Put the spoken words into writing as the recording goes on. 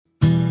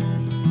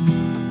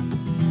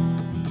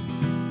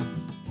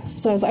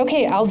So I was like,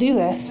 okay, I'll do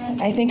this.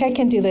 I think I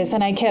can do this.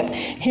 And I kept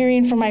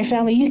hearing from my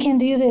family, you can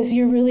do this.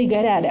 You're really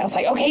good at it. I was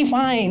like, okay,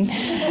 fine.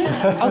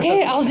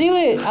 Okay, I'll do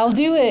it.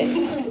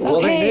 Well,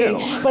 okay. they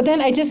knew. But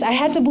then I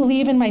had to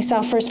believe in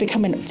myself first to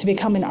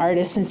become an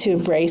artist and to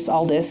embrace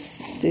all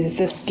this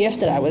gift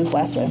that I was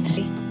blessed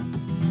with.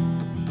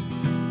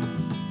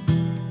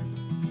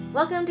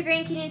 Welcome to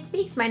Grand Canyon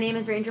Speaks. My name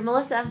is Ranger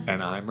Melissa.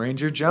 And I'm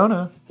Ranger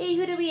Jonah. Hey,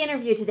 who did we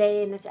interview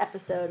today in this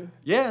episode?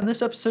 Yeah, in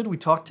this episode we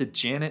talked to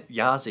Janet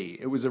Yazzie.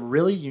 It was a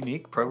really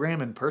unique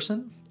program in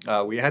person.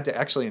 We had to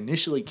actually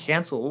initially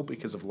cancel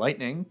because of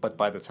lightning, but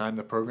by the time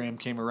the program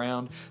came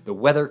around, the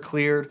weather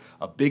cleared,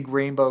 a big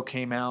rainbow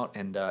came out,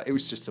 and it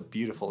was just a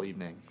beautiful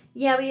evening.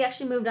 Yeah, we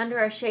actually moved under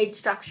our shade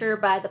structure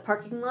by the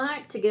parking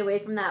lot to get away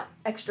from that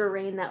extra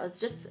rain that was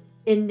just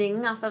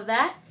ending off of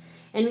that.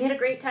 And we had a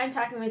great time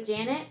talking with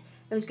Janet.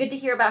 It was good to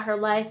hear about her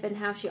life and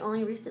how she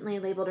only recently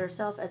labeled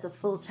herself as a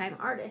full-time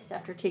artist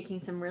after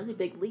taking some really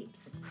big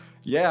leaps.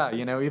 Yeah,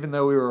 even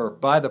though we were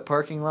by the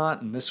parking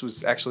lot and this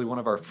was actually one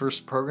of our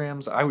first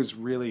programs, I was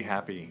really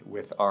happy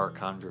with our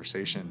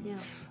conversation.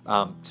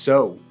 Yeah.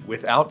 So,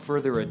 without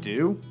further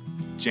ado,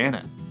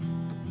 Janet.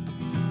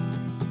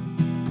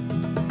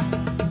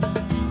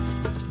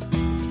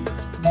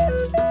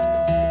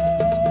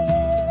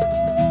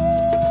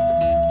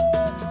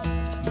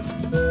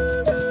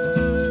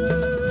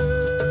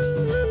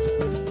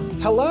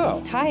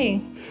 Hello. Hi.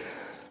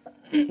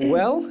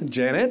 Well,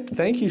 Janet,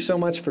 thank you so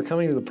much for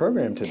coming to the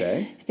program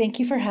today. Thank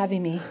you for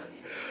having me.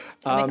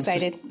 I'm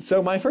excited.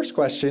 So my first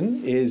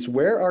question is,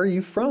 where are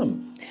you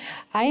from?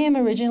 I am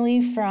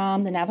originally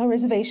from the Navajo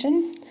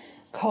reservation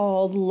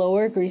called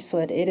Lower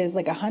Greasewood. It is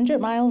like 100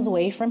 miles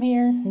away from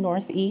here,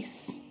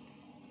 northeast.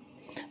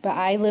 But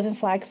I live in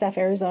Flagstaff,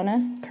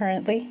 Arizona,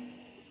 currently.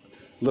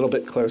 A little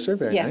bit closer,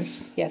 very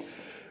nice.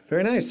 Yes.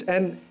 Very nice.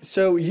 And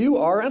so you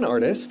are an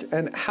artist,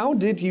 and how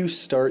did you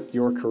start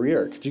your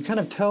career? Could you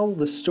kind of tell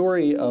the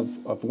story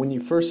of when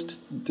you first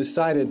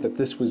decided that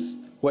this was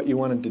what you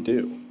wanted to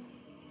do?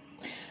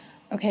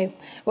 Okay.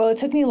 Well, it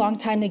took me a long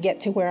time to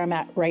get to where I'm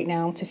at right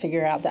now to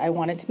figure out that I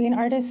wanted to be an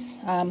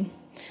artist.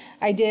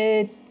 I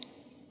did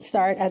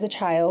start as a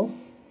child.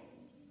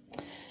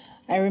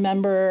 I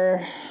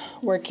remember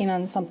working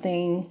on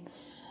something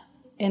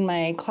in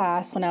my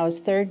class when I was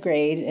third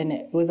grade, and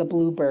it was a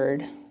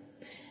bluebird,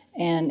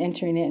 and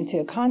entering it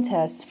into a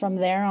contest. From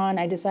there on,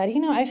 I decided,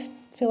 I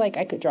feel like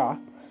I could draw,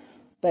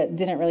 but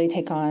didn't really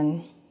take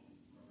on,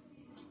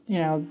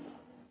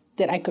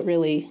 that I could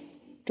really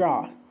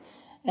draw.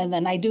 And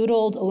then I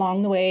doodled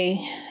along the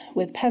way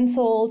with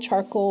pencil,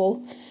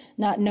 charcoal,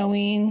 not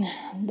knowing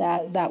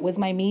that that was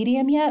my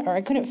medium yet, or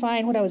I couldn't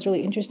find what I was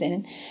really interested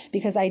in,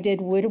 because I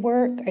did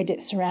woodwork, I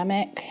did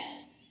ceramic,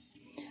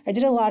 I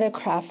did a lot of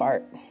craft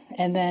art.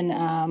 And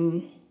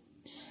then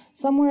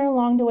somewhere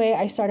along the way,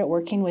 I started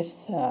working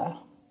with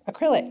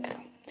acrylic.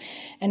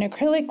 And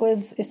acrylic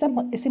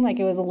it seemed like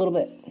it was a little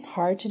bit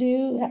hard to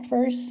do at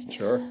first.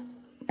 Sure.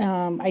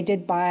 I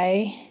did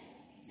buy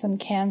some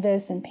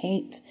canvas and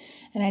paint,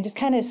 and I just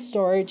kind of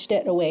storaged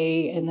it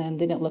away and then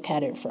didn't look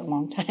at it for a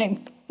long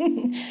time.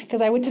 Because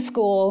I went to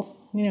school,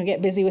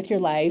 get busy with your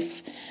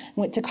life,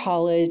 went to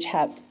college,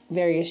 had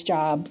various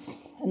jobs,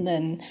 and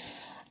then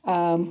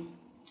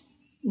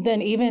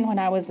even when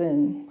I was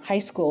in high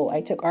school,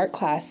 I took art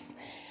class.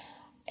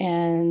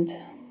 And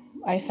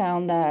I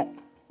found that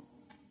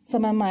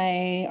some of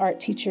my art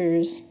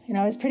teachers, it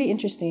was pretty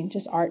interesting,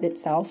 just art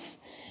itself.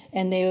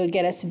 And they would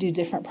get us to do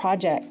different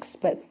projects.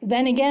 But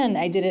then again,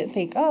 I didn't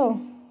think,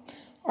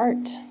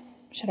 art,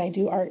 should I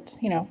do art?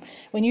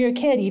 When you're a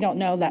kid, you don't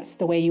know that's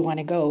the way you want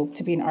to go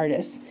to be an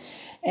artist.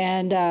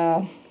 And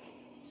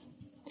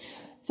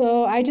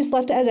so I just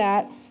left it at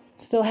that.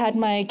 Still had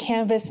my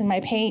canvas and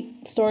my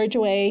paint storage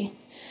away.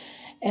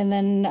 And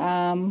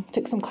then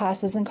took some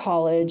classes in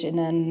college, and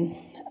then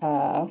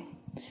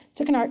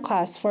took an art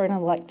class for an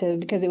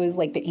elective because it was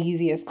like the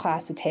easiest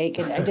class to take.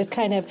 And I just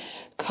kind of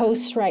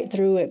coast right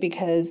through it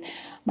because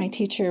my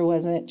teacher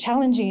wasn't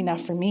challenging enough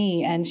for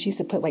me. And she used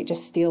to put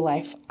just still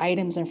life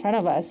items in front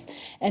of us.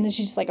 And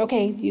she's just like,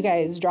 okay, you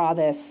guys draw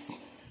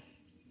this.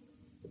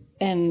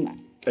 And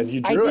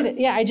you drew it.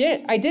 Yeah, I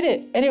did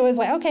it. And it was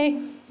like, okay,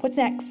 what's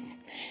next?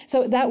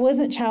 So that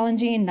wasn't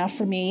challenging enough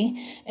for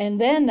me.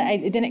 And then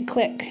it didn't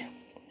click,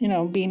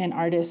 being an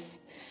artist.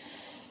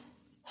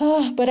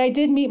 But I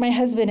did meet my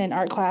husband in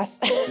art class.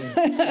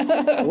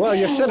 Well,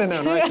 you're sitting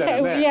down right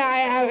there.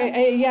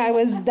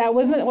 That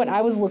wasn't what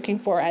I was looking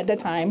for at the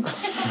time.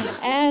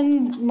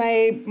 And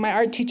my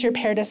art teacher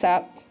paired us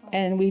up,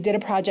 and we did a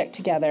project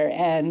together,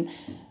 and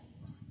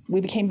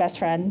we became best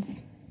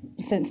friends.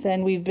 Since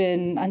then, we've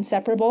been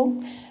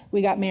inseparable.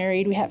 We got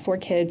married, we had 4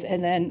 kids,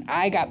 and then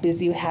I got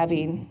busy with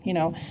having,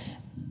 that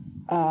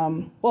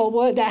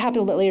happened a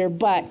little bit later,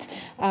 but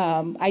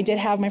I did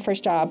have my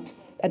first job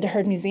at the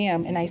Heard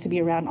Museum, and I used to be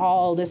around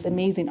all this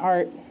amazing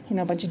art,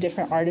 a bunch of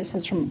different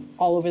artists from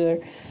all over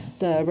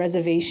the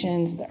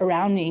reservations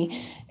around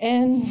me.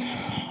 And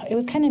it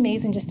was kind of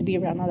amazing just to be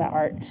around all that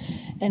art.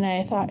 And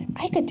I thought,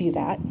 I could do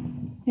that.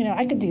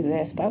 I could do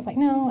this. But I was like,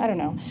 no, I don't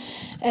know.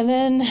 And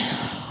then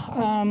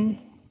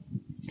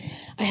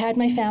I had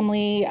my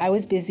family, I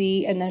was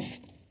busy, and then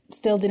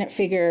still didn't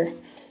figure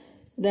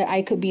that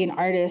I could be an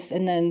artist.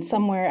 And then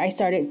somewhere I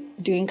started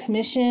doing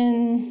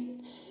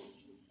commission,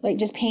 like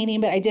just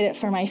painting, but I did it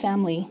for my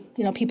family,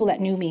 people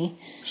that knew me.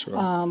 Sure.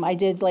 I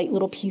did like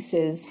little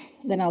pieces,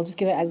 then I'll just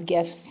give it as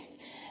gifts.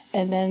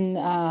 And then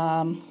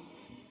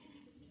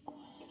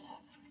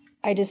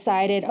I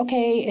decided,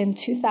 okay, in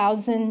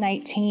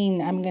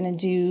 2019, I'm going to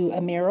do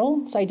a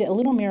mural. So I did a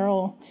little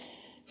mural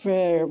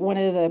for one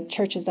of the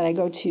churches that I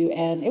go to,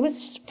 and it was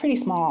just pretty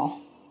small.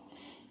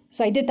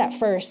 So I did that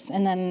first,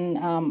 and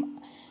then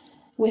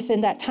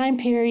within that time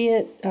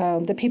period,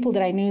 the people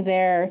that I knew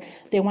there,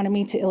 they wanted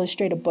me to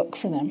illustrate a book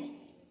for them.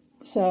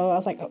 So I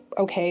was like,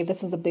 okay,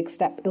 this is a big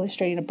step,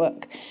 illustrating a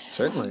book.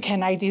 Certainly.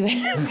 Can I do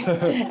this?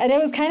 And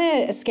it was kind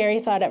of a scary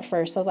thought at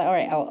first. I was like, all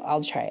right,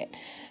 I'll try it.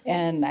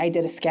 And I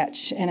did a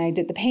sketch, and I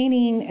did the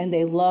painting, and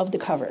they loved the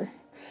cover.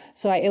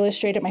 So I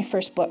illustrated my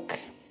first book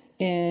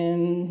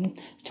in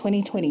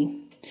 2020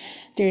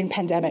 during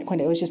pandemic when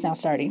it was just now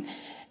starting.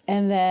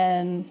 And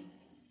then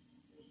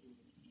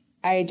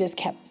I just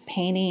kept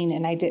painting,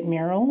 and I did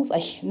murals,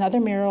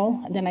 another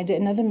mural, and then I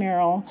did another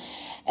mural,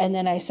 and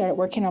then I started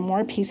working on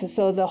more pieces.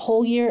 So the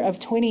whole year of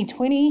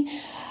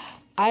 2020,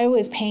 I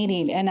was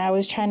painting, and I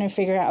was trying to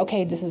figure out,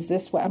 okay, is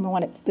this what I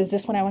want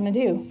to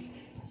do?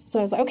 So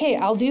I was like, okay,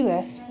 I'll do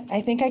this.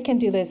 I think I can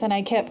do this. And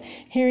I kept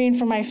hearing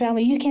from my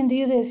family, you can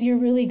do this. You're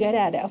really good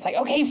at it. I was like,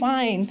 okay,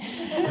 fine.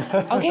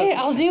 Okay,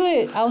 I'll do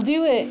it.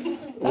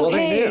 Well, okay.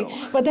 they knew.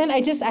 But then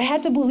I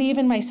had to believe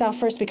in myself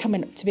first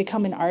to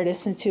become an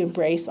artist and to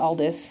embrace all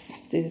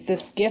this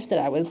gift that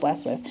I was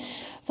blessed with.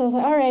 So I was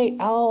like, all right,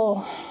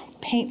 I'll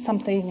paint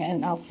something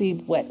and I'll see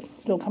what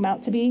it'll come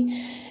out to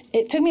be.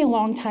 It took me a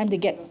long time to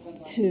get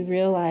to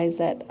realize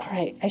that, all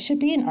right, I should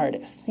be an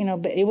artist,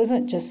 but it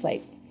wasn't just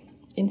like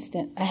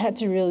instant. I had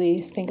to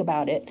really think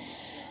about it.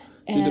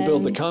 You had to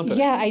build the confidence.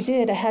 Yeah, I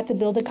did. I had to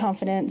build the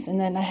confidence, and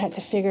then I had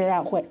to figure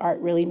out what art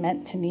really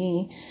meant to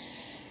me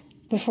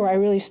before I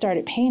really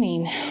started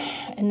painting.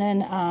 And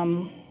then I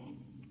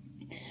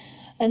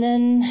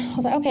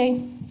was like,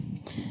 okay,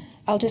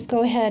 I'll just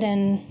go ahead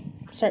and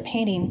start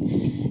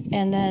painting.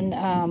 And then,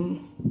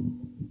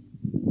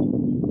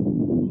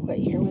 what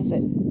year was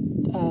it?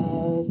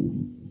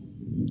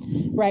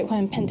 Right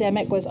when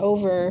pandemic was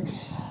over,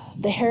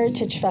 the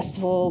Heritage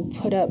Festival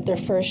put up their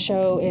first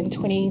show in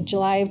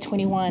July of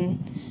 21,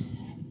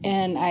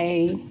 and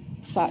I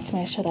thought to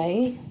myself, should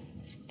I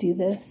do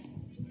this?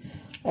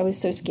 I was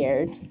so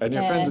scared. And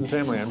your friends and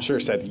family, I'm sure,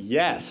 said,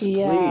 yes, please.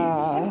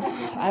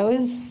 I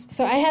was,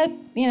 so I had,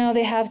 you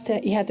have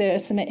to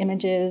submit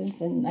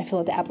images, and I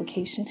filled out the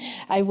application.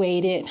 I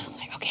waited. I was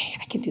like, okay,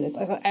 I can do this.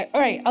 I was like,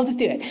 all right, I'll just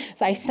do it.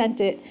 So I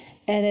sent it,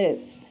 and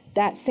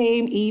that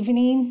same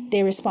evening,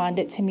 they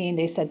responded to me, and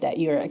they said that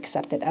you're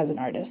accepted as an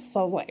artist.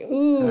 So I was like,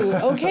 ooh,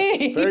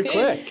 okay. Very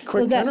quick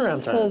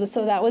turnaround time.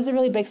 So that was a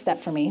really big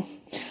step for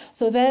me.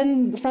 So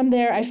then from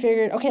there, I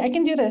figured, okay, I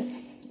can do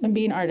this and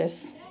be an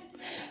artist.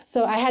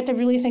 So I had to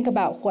really think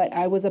about what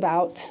I was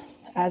about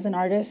as an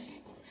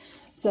artist.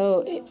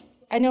 So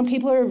I know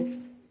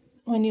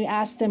when you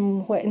ask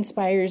them what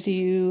inspires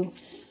you,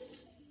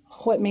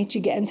 what made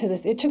you get into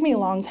this, it took me a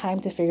long time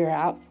to figure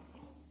out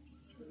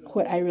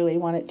what I really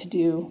wanted to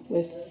do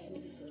with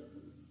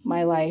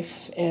my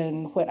life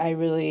and what I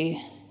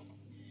really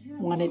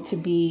wanted to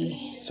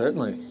be.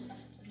 Certainly.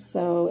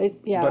 So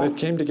But it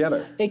came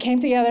together. It came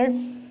together.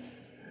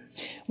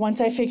 Once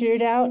I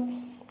figured it out,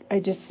 I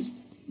just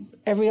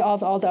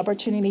all the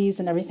opportunities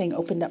and everything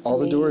opened up. All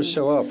the doors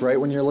show up right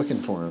when you're looking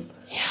for them.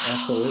 Yeah.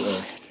 Absolutely.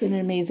 It's been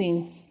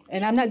amazing.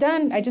 And I'm not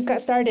done. I just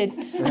got started.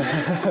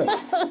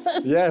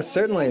 Yes,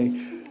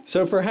 certainly.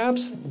 So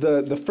perhaps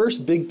the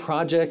first big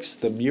projects,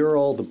 the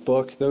mural, the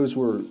book, those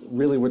were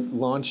really what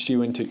launched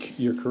you into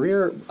your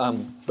career.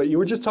 But you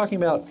were just talking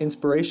about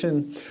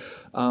inspiration.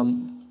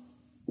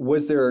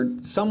 Was there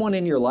someone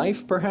in your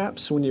life,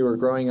 perhaps, when you were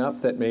growing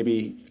up that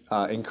maybe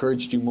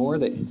encouraged you more,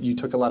 that you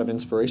took a lot of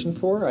inspiration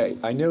for?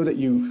 I know that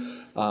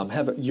you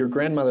have your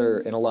grandmother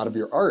in a lot of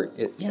your art.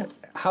 Yeah.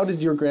 How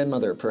did your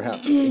grandmother,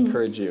 perhaps,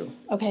 encourage you?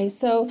 Okay,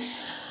 so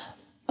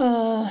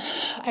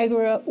I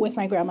grew up with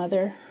my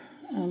grandmother.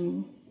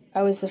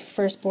 I was the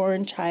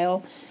firstborn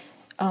child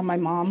on my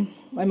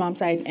mom's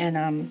side,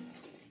 and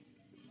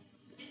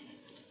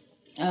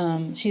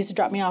she used to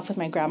drop me off with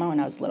my grandma when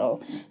I was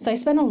little. So I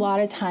spent a lot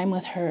of time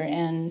with her,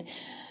 and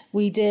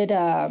we did,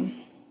 I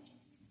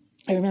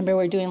remember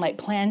we were doing like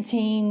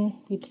planting.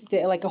 We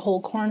did like a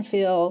whole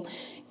cornfield.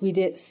 We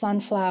did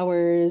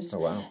sunflowers. Oh,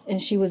 wow.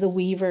 And she was a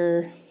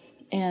weaver.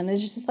 And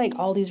it's just like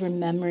all these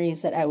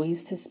memories that I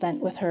used to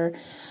spend with her.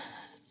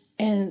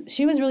 And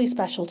she was really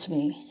special to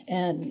me.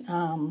 And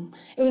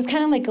it was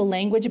kind of like a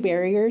language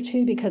barrier,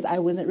 too, because I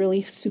wasn't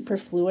really super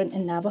fluent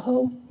in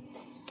Navajo.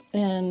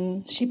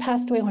 And she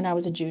passed away when I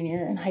was a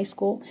junior in high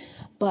school.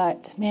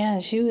 But, man,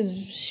 she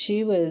used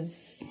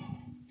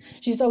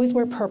to always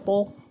wear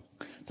purple.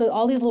 So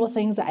all these little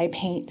things that I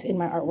paint in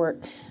my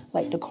artwork,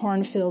 like the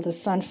cornfield, the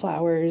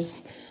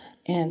sunflowers,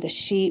 and the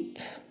sheep,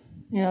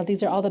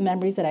 These are all the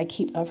memories that I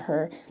keep of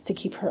her, to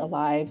keep her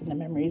alive in the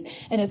memories.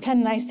 And it's kind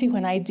of nice, too,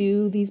 when I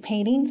do these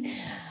paintings,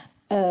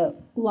 a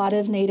lot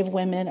of Native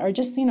women, or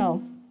just,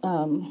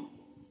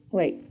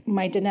 like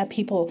my Diné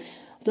people,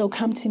 they'll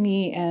come to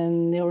me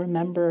and they'll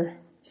remember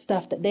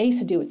stuff that they used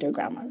to do with their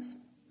grandmas.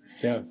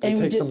 Yeah, they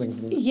take something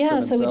for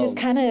themselves. So we just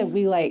kind of,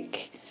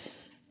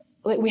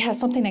 we have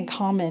something in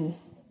common.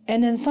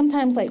 And then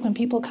sometimes, like, when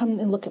people come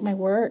and look at my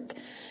work,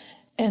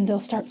 and they'll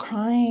start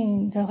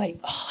crying. They're like,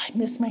 oh, I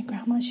miss my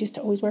grandma. She used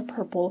to always wear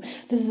purple.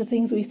 This is the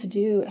things we used to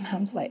do. And I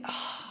was like,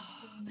 oh.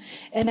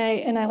 And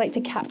I like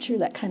to capture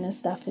that kind of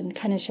stuff and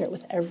kind of share it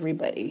with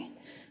everybody.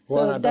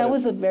 So that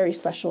was a very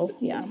special,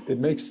 It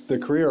makes the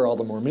career all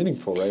the more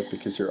meaningful, right?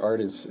 Because your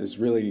art is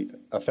really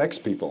affects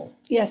people.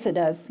 Yes, it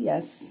does,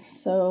 yes.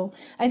 So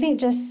I think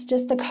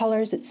just the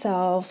colors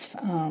itself,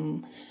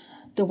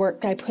 the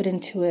work I put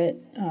into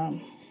it,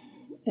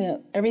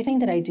 everything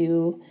that I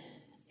do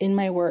in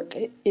my work,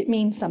 it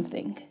means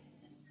something.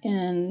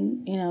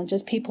 And,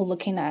 just people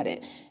looking at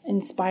it,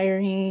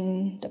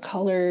 inspiring, the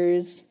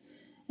colors.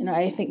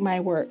 I think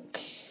my work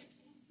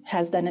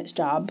has done its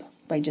job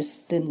by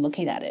just them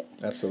looking at it.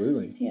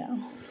 Absolutely. Yeah.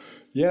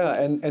 Yeah,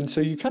 and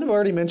so you kind of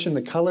already mentioned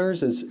the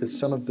colors as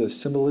some of the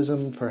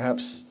symbolism,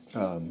 perhaps,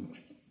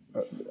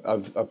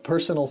 of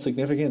personal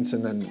significance,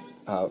 and then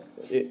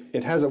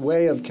it has a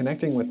way of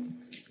connecting with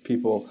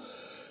people.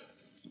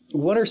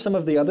 What are some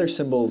of the other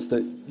symbols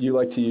that you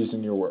like to use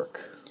in your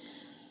work?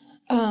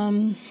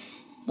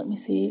 Let me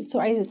see. So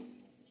I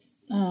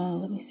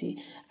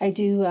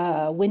do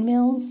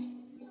windmills.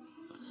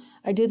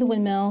 I do the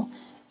windmill.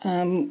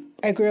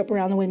 I grew up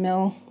around the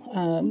windmill.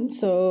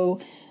 So,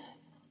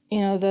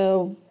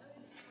 the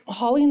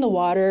hauling the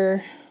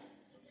water,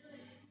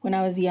 when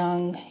I was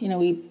young,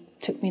 we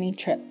took many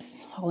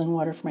trips hauling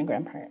water for my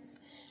grandparents.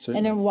 Certainly.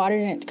 And then water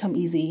didn't come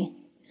easy,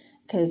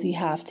 because you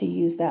have to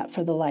use that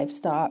for the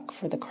livestock,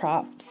 for the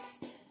crops,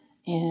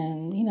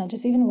 and,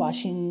 just even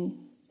washing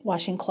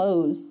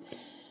clothes.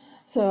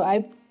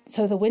 So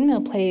the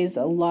windmill plays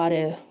a lot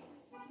in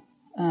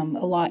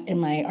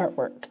my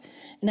artwork.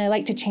 And I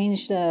like to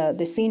change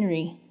the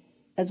scenery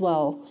as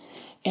well,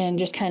 and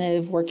just kind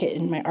of work it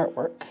in my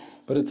artwork.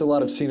 But it's a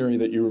lot of scenery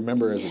that you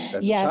remember as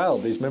a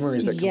child, these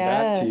memories that come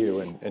back to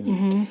you.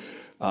 And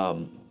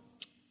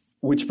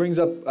which brings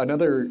up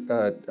another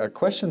a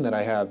question that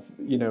I have.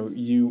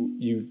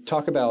 You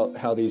talk about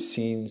how these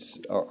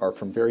scenes are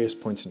from various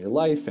points in your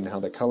life, and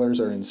how the colors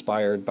are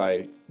inspired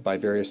by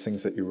various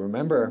things that you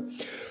remember.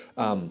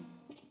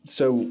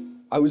 So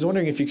I was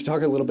wondering if you could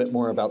talk a little bit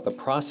more about the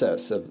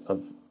process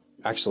of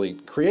actually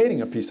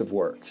creating a piece of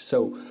work.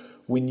 So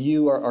when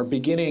you are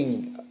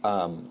beginning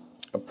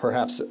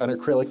perhaps an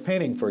acrylic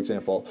painting, for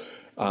example,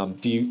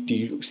 do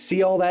you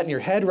see all that in your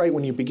head right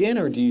when you begin,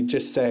 or do you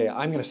just say,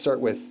 I'm going to start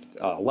with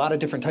a lot of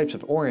different types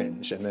of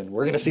orange, and then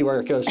we're going to see where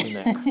it goes from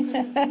there?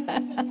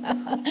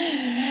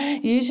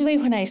 Usually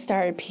when I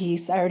start a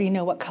piece, I already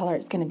know what color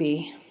it's going to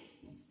be.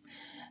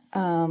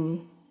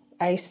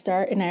 I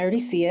start, and I already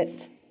see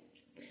it.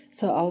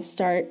 So I'll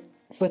start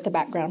with the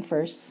background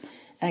first,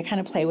 and I kind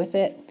of play with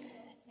it.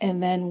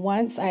 And then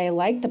once I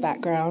like the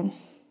background,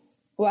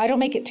 I don't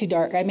make it too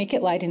dark. I make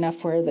it light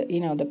enough where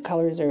the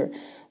colors are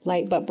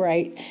light but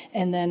bright.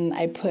 And then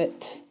I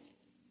put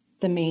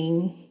the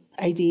main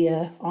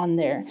idea on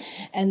there.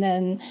 And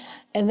then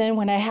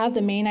when I have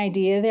the main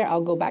idea there,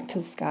 I'll go back to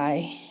the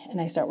sky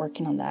and I start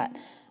working on that,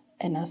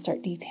 and I'll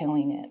start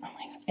detailing it.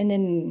 And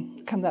then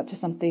it comes out to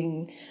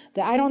something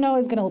that I don't know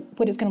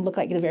what it's gonna look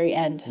like at the very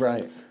end.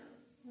 Right.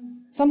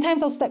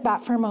 Sometimes I'll step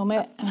back for a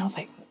moment and I was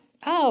like,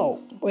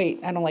 oh, wait,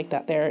 I don't like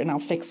that there, and I'll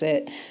fix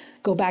it,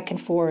 go back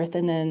and forth.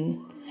 And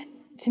then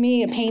to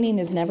me, a painting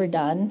is never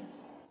done.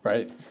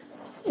 Right.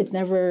 It's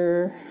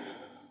never,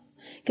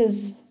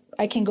 because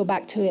I can go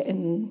back to it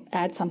and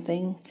add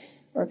something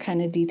or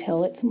kind of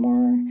detail it some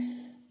more.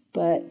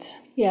 But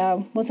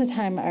yeah, most of the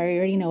time I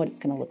already know what it's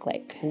going to look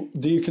like.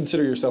 Do you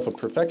consider yourself a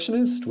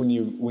perfectionist when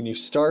you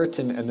start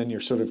and then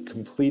you're sort of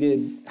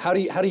completed? How do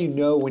you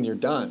know when you're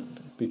done?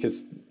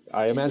 Because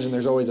I imagine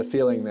there's always a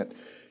feeling that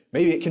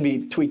maybe it can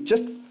be tweaked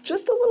just a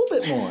little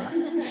bit more.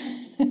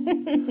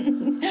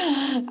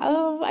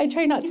 I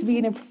try not to be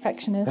a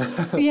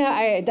perfectionist.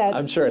 Yeah,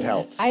 I'm sure it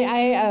helps.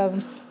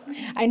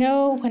 I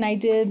know when I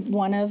did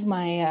one of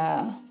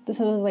my, this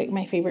was like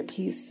my favorite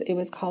piece. It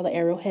was called the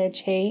Arrowhead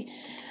Che.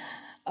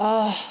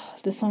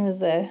 This one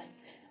was a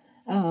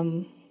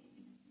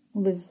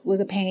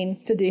pain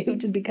to do,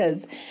 just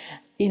because,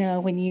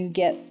 when you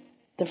get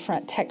the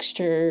front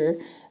texture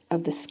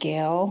of the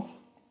scale,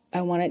 I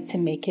wanted to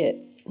make it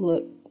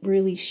look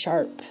really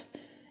sharp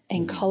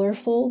and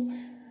colorful.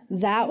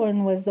 That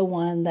one was the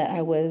one that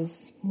I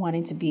was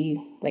wanting to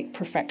be like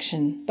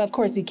perfection. But of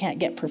course you can't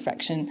get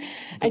perfection.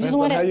 Depends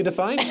on how you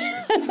define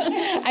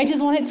it. I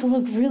just want it to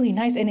look really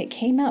nice, and it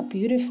came out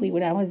beautifully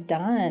when I was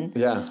done.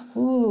 Yeah.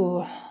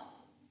 Ooh.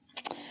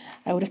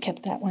 I would have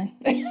kept that one.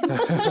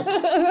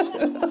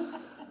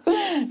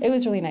 It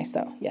was really nice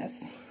though,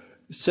 yes.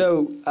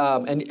 So,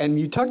 and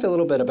you talked a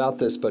little bit about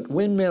this, but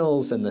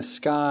windmills and the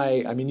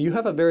sky, I mean, you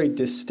have a very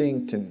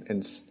distinct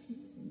and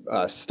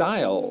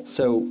style.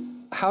 So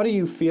how do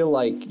you feel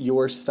like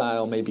your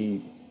style may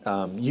be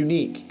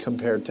unique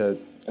compared to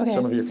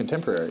some of your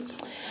contemporaries?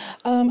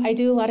 I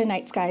do a lot of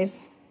night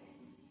skies.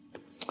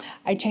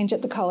 I change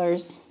up the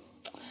colors.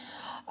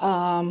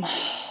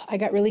 I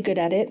got really good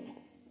at it.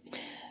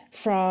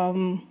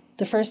 From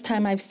the first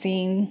time I've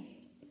seen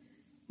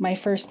my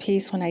first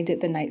piece when I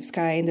did the night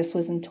sky, and this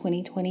was in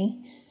 2020,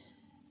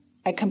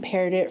 I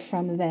compared it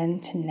from then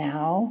to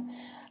now.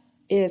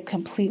 It is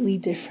completely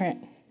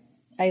different.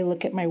 I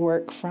look at my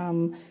work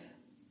from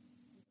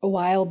a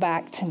while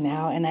back to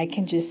now, and I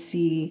can just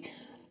see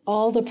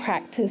all the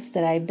practice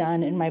that I've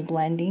done in my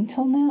blending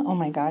till now. Oh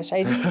my gosh,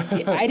 I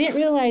didn't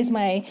realize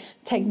my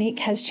technique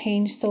has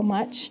changed so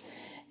much.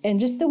 And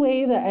just the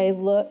way that I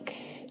look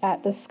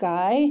at the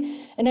sky,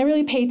 and I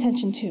really pay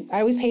attention to,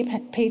 I always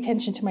pay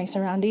attention to my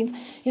surroundings.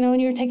 You know, when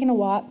you're taking a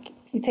walk,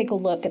 you take a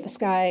look at the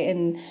sky,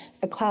 and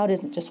a cloud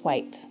isn't just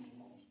white.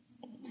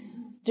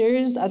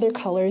 There's other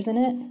colors in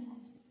it,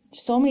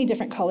 so many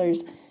different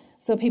colors.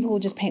 So people will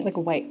just paint like a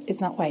white.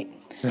 It's not white.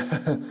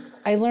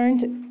 I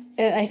learned,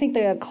 I think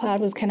the cloud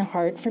was kind of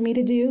hard for me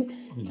to do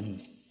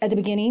at the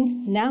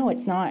beginning. Now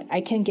it's not. I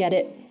can get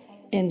it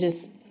and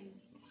just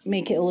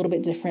make it a little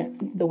bit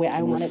different the way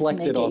I want it to make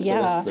it. Reflect it off the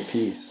rest of the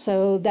piece.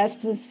 So that's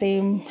the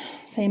same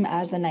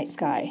as the night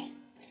sky.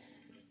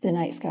 The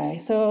night sky.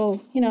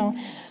 So, you know,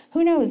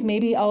 who knows?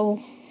 Maybe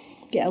I'll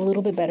get a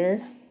little bit better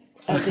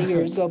as the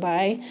years go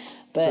by.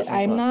 But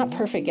I'm not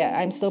perfect yet.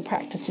 I'm still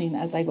practicing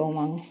as I go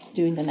along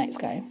doing the night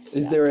sky.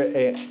 Is there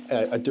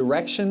a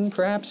direction,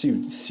 perhaps,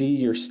 you see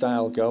your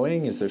style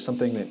going? Is there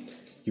something that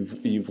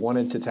you've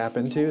wanted to tap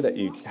into that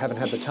you haven't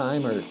had the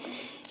time or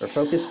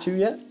focus to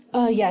yet?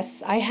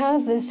 Yes, I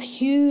have this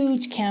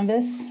huge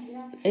canvas.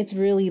 It's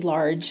really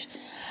large.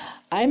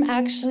 I'm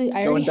actually...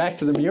 Going back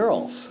to the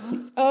murals.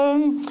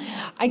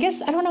 I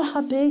guess, I don't know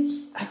how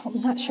big.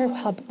 I'm not sure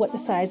what the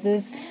size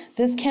is.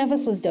 This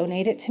canvas was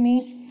donated to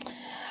me.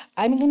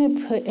 I'm going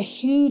to put a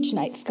huge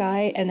night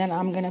sky, and then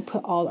I'm going to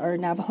put all our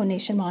Navajo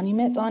Nation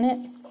monuments on it.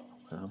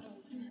 Wow.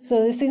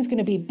 So this thing's going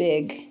to be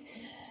big.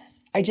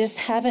 I just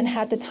haven't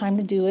had the time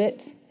to do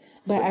it,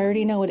 but I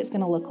already know what it's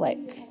going to look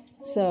like.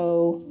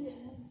 So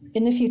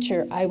in the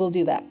future, I will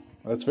do that.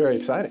 That's very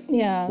exciting.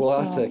 Yeah.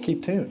 We'll have to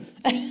keep tuned.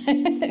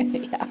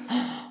 Yeah.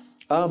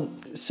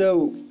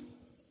 So,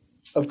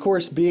 of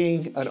course,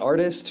 being an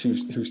artist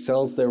who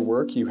sells their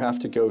work, you have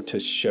to go to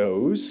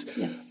shows.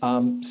 Yes.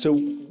 So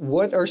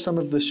what are some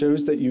of the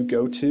shows that you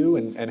go to,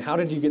 and how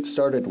did you get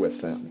started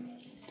with them?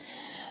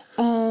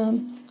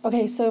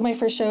 Okay, so my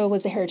first show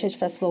was the Heritage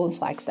Festival in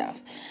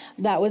Flagstaff.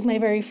 That was my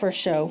very first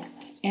show,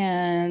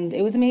 and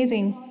it was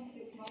amazing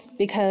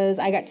because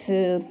I got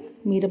to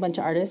meet a bunch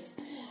of artists.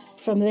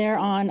 From there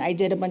on, I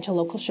did a bunch of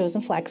local shows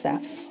in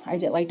Flagstaff. I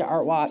did like the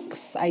art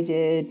walks. I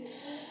did...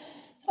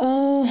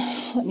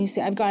 let me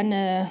see. I've gone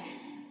to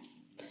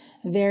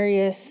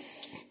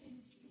various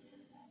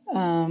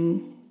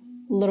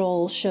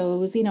little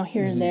shows, you know,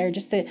 here and there,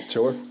 just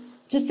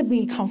to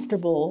be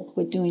comfortable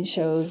with doing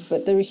shows.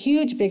 But the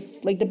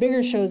the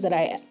bigger shows that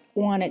I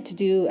wanted to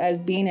do as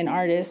being an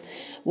artist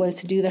was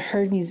to do the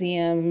Herd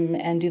Museum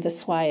and do the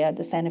SWIA,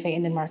 the Santa Fe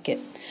Indian Market.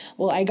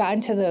 Well, I got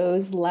into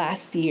those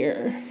last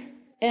year,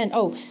 and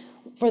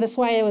for the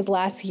SWIA, it was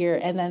last year,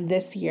 and then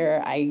this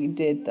year I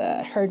did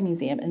the Herd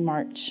Museum in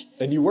March.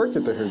 And you worked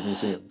at the Herd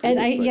Museum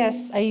previously.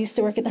 And I used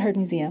to work at the Herd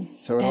Museum.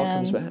 So it all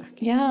comes back.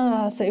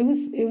 Yeah, so it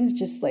was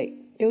just like,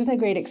 it was a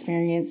great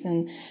experience,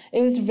 and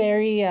it was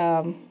very,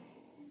 it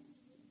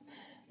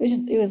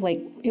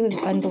was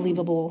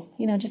unbelievable,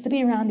 you know, just to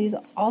be around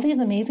all these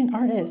amazing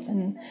artists,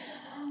 and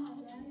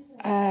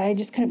I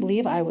just couldn't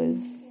believe I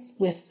was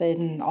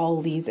within all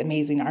these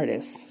amazing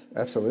artists.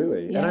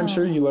 Absolutely. Yeah. And I'm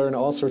sure you learn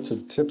all sorts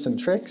of tips and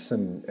tricks,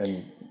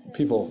 and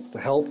people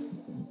help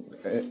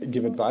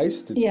give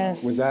advice.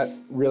 Yes. Was that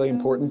really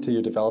important to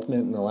your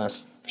development in the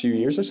last few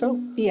years or so?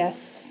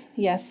 Yes.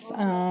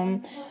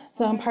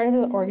 So I'm part of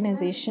an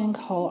organization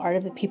called Art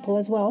of the People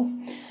as well.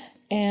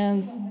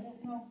 And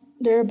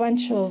there are a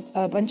bunch of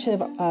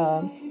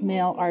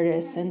male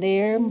artists, and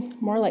they're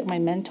more like my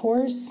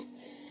mentors.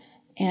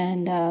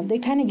 And they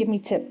kind of give me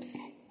tips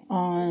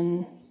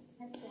on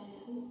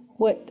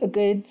what a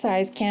good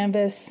size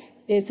canvas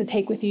is to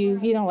take with you.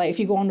 You know, like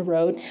if you go on the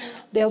road,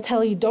 they'll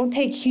tell you don't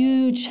take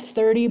huge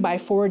 30 by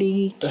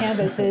 40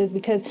 canvases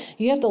because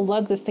you have to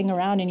lug this thing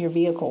around in your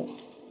vehicle.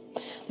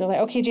 They're like,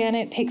 okay,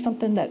 Janet, take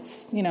something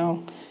that's, you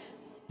know,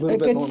 a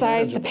good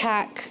size to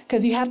pack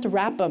because you have to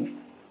wrap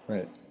them.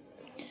 Right.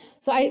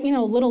 So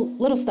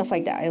little stuff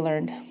like that I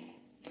learned.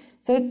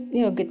 So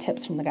it's, good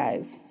tips from the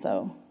guys.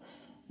 So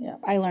yeah,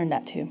 I learned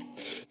that too.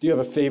 Do you have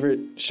a favorite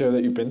show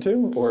that you've been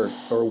to, or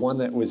one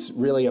that was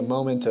really a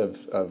moment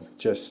of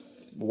just,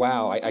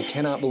 wow, I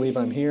cannot believe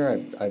I'm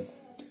here. I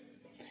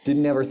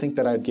didn't ever think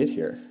that I'd get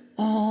here.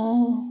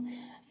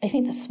 I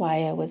think the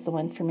SWIA was the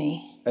one for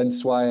me. And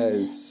SWIA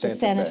is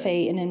Santa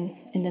Fe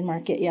Indian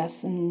Market,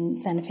 yes, in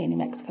Santa Fe, New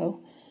Mexico.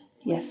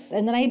 Yes,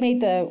 and then I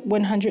made the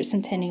 100th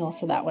centennial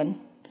for that one.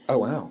 Oh,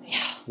 wow.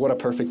 Yeah. What a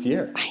perfect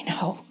year. I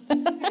know.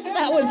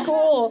 That was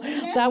cool.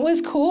 That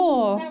was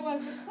cool. That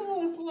was the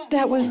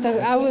That was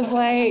I was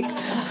like,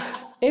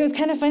 it was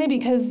kind of funny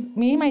because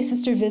me and my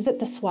sister visit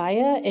the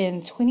Swaya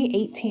in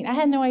 2018. I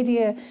had no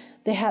idea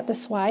they had the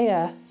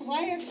Swaya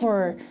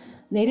for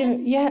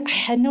Native. Yeah, I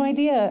had no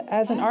idea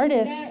as an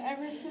artist.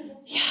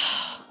 Yeah,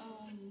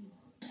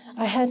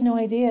 I had no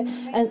idea.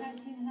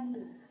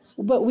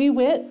 But we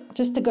went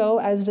just to go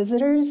as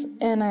visitors,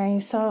 and I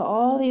saw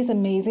all these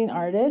amazing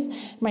artists.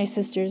 My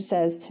sister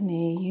says to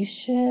me, "You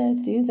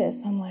should do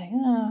this." I'm like,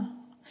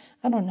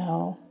 I don't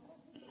know.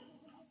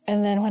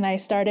 And then when I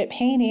started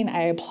painting,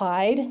 I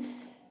applied,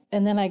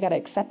 and then I got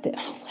accepted.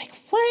 I was like,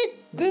 what?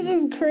 This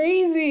is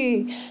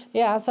crazy.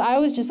 Yeah, so I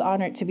was just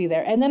honored to be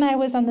there. And then I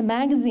was on the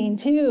magazine,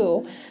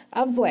 too.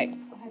 I was like,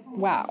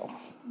 wow.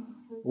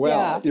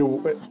 Well,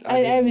 yeah.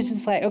 I was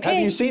just like, okay.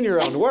 Have you seen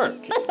your own work?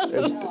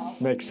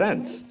 It makes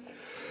sense.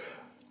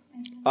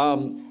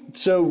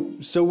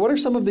 So what are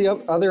some of the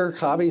other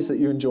hobbies that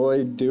you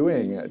enjoy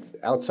doing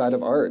outside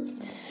of art?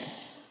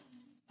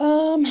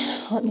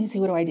 Let me see,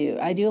 what do?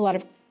 I do a lot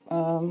of,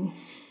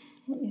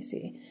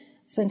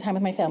 spend time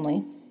with my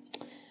family.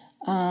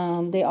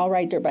 They all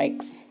ride dirt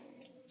bikes.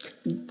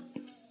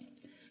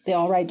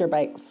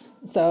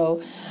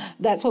 So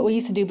that's what we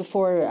used to do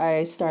before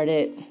I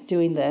started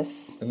doing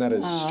this. And that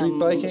is street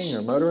biking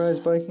or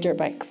motorized biking? Dirt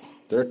bikes.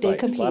 They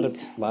compete. A lot of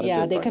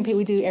dirt they bikes. compete.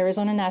 We do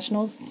Arizona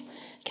Nationals,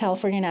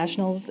 California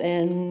Nationals,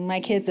 and my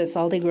kids, that's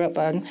all they grew up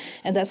on.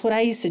 And that's what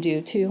I used to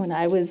do, too, when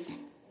I was,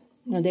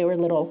 they were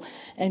little,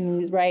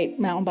 and ride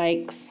mountain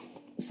bikes.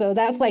 So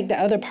that's like the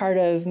other part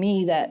of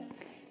me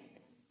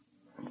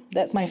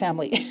that's my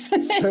family.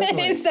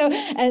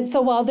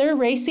 So while they're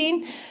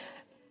racing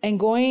and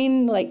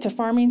going like to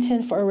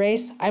Farmington for a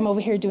race, I'm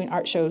over here doing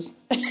art shows.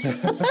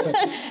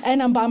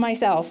 And I'm by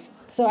myself.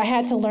 So I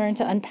had to learn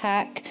to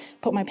unpack,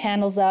 put my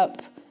panels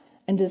up,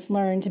 and just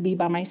learn to be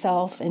by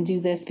myself and do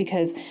this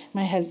because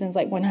my husband's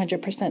like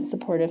 100%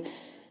 supportive.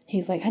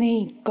 He's like,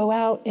 honey, go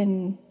out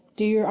and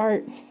do your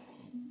art.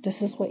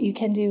 This is what you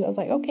can do. I was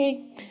like,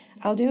 okay,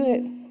 I'll do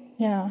it.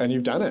 Yeah. And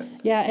you've done it.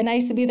 Yeah, and I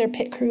used to be their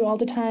pit crew all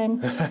the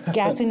time,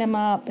 gassing them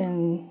up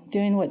and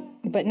doing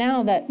but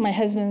now that my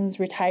husband's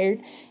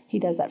retired, he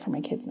does that for my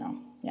kids now.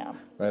 Yeah.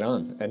 Right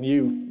on. And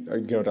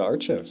you go to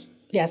art shows?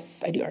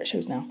 Yes, I do art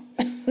shows now.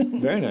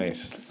 Very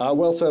nice.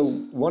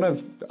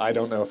 So I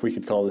don't know if we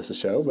could call this a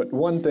show, but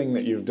one thing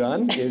that you've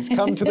done is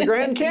come to the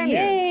Grand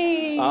Canyon.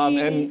 Yay!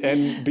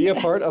 And be a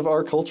part of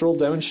our cultural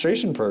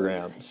demonstration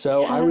program.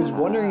 So I was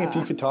wondering if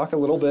you could talk a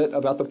little bit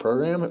about the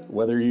program,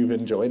 whether you've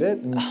enjoyed it.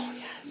 Oh,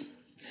 yes.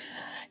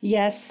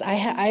 Yes,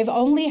 I've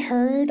only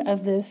heard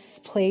of this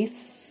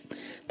place,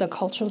 the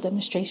cultural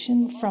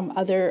demonstration, from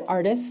other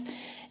artists.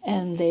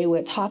 And they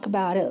would talk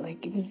about it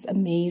like it was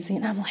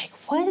amazing. I'm like,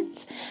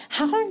 what?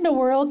 How in the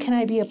world can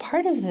I be a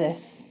part of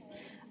this?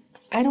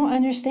 I don't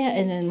understand.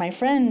 And then my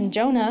friend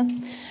Jonah,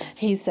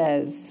 he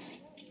says,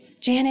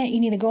 Janet, you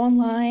need to go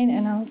online.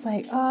 And I was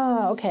like,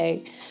 oh,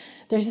 okay.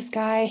 There's this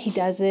guy, he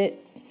does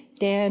it.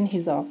 Dan,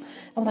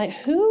 I'm like,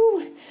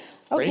 who?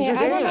 Okay, Ranger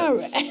I don't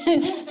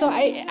know. So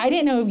I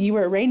didn't know you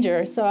were a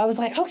ranger. So I was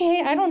like,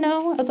 okay, I don't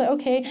know. I was like,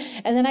 okay.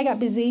 And then I got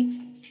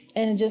busy.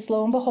 And just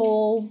lo and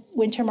behold,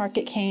 Winter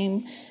Market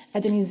came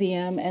at the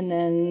museum, and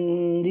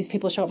then these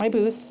people show up my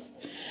booth,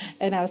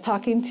 and I was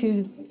talking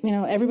to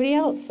everybody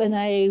else, and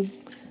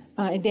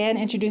Dan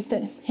introduced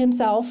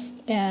himself,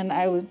 and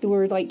we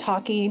were like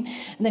talking,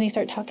 and then he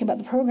started talking about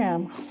the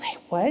program. I was like,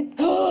 what?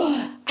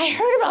 Oh, I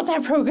heard about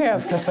that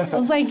program. I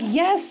was like,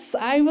 yes,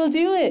 I will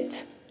do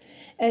it.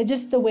 And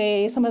just the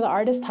way some of the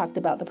artists talked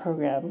about the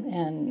program,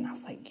 and I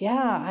was like, yeah,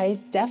 I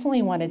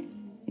definitely want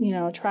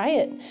to, try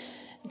it.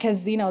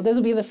 Because, this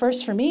will be the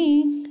first for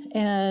me,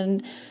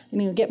 and,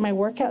 get my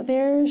work out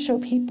there, show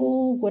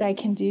people what I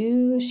can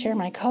do, share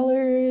my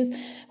colors,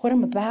 what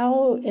I'm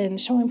about, and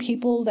showing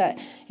people that,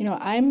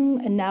 I'm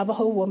a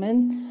Navajo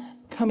woman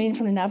coming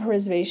from the Navajo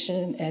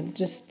reservation, and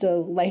just the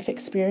life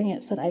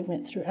experience that I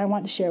went through. I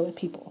want to share with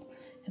people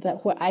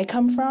that what I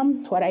come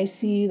from, what I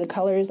see, the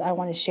colors, I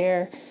want to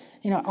share,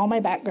 all my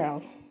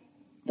background.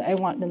 I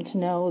want them to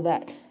know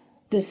that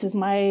this is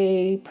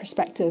my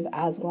perspective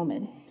as a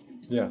woman.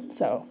 Yeah.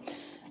 So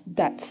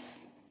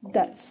that's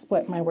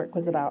what my work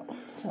was about.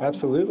 So.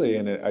 Absolutely,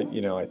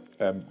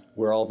 and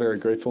we're all very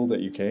grateful that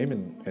you came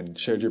and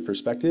shared your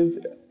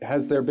perspective.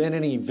 Has there been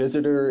any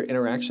visitor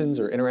interactions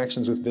or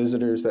interactions with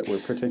visitors that were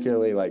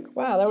particularly like,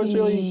 wow, that was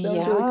really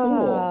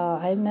cool?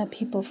 I met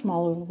people from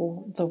all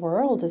over the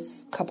world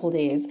this couple of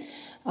days.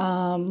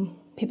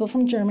 People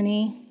from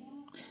Germany,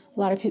 a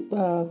lot of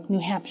people, New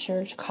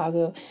Hampshire,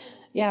 Chicago.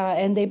 Yeah,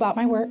 and they bought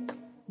my work.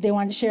 They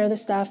wanted to share their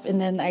stuff,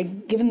 and then I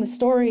give them the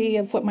story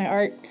of what my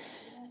art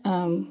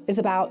is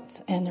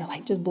about, and they're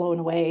like just blown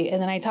away.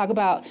 And then I talk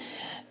about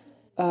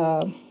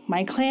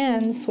my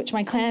clans, which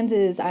my clans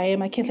is I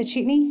am a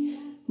Kintlachitni,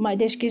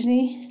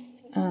 Madishgijni,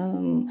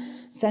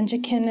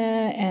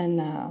 Zanjakina, and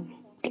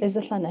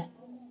Izatlana.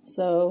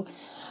 So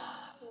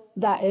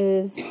that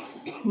is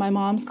my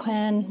mom's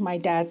clan, my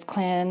dad's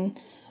clan,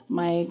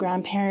 my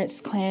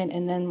grandparents' clan,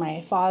 and then my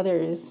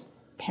father's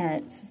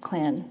parents'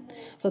 clan.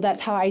 So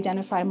that's how I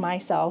identify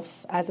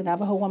myself as a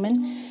Navajo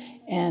woman.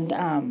 And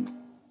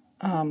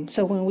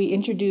so when we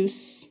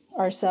introduce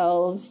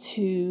ourselves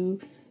to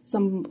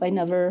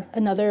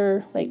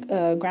another like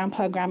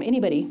grandpa, grandma,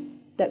 anybody,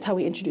 that's how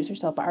we introduce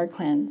ourselves by our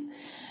clans.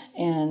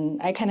 And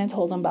I kind of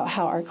told them about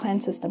how our clan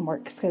system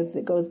works because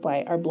it goes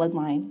by our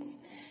bloodlines.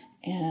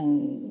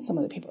 And some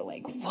of the people are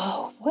like,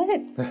 whoa,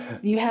 what?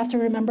 You have to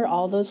remember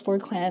all those 4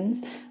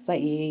 clans? It's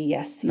like,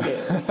 yes, you do.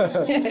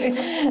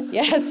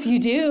 Yes, you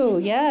do.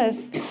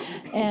 Yes.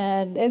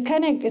 And it's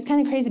kind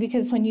of crazy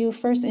because when you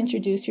first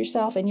introduce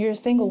yourself and you're a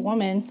single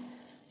woman,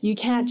 you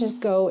can't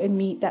just go and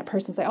meet that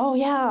person and say, oh,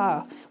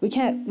 yeah.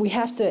 We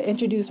have to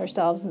introduce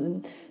ourselves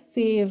and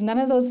see if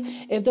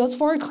if those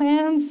 4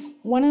 clans,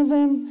 one of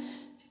them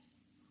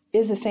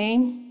is the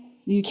same,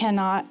 you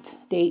cannot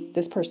date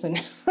this person.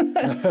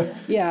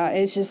 Yeah,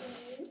 it's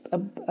just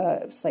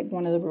it's like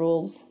one of the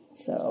rules.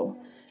 So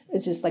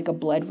it's just like a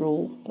blood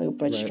rule, like a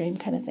bloodstream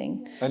kind of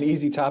thing. An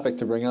easy topic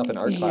to bring up in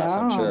art class,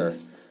 I'm sure.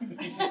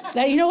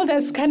 Now, you know what?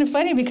 That's kind of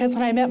funny because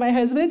when I met my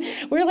husband,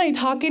 we were like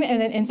talking, and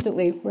then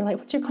instantly we're like,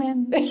 "What's your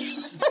clan?"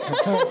 Yes.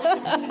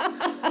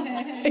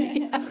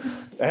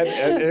 And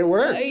it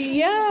worked.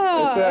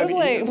 Yeah,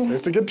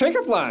 it's a good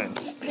pickup line.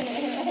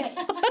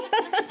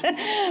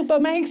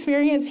 But my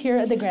experience here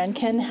at the Grand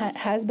Ken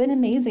has been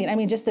amazing. I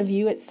mean, just the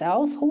view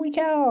itself, holy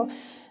cow.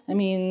 I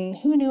mean,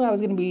 who knew I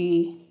was going to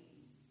be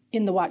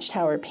in the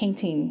watchtower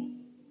painting?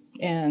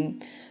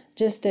 And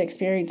just the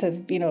experience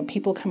of,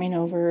 people coming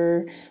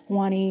over,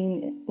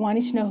 wanting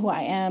to know who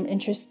I am,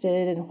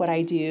 interested in what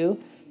I do.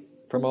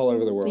 From all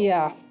over the world.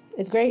 Yeah,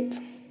 it's great.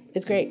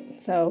 It's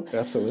great. So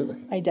absolutely,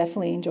 I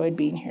definitely enjoyed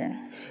being here.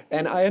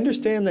 And I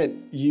understand that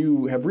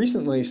you have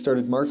recently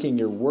started marking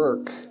your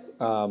work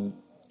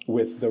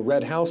with the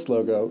Red House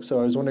logo. So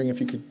I was wondering if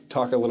you could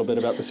talk a little bit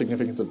about the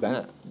significance of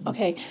that.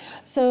 Okay.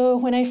 So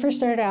when I first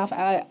started off,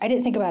 I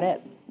didn't think about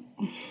it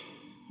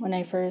when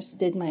I first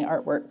did my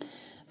artwork.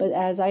 But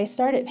as I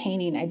started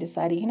painting, I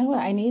decided, you know what,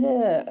 I need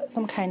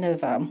some kind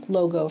of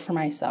logo for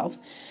myself.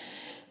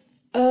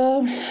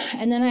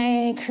 And then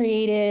I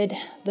created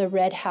the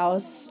Red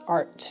House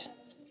art.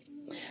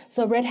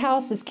 So Red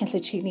House is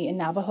Kintlachini in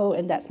Navajo,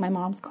 and that's my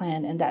mom's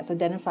clan, and that's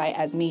identified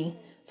as me.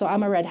 So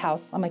I'm a Red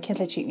House. I'm a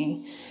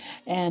Kintlachini.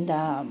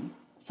 And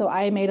so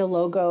I made a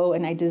logo,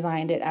 and I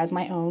designed it as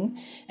my own.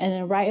 And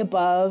then right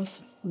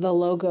above the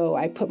logo,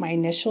 I put my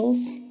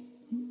initials,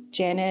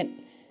 Janet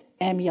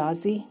M.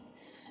 Yazzie.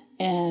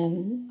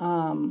 And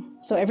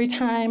so every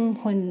time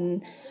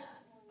when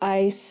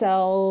I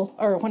sell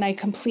or when I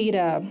complete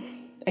a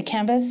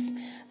canvas,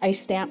 I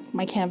stamp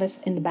my canvas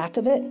in the back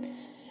of it.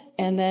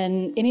 And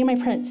then any of my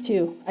prints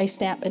too, I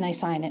stamp and I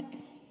sign it.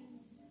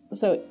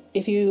 So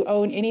if you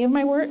own any of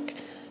my work,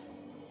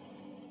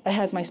 it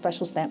has my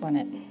special stamp on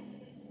it.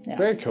 Yeah.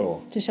 Very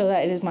cool. To show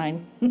that it is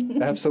mine.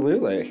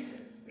 Absolutely.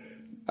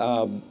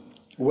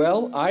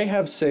 Well, I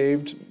have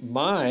saved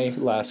my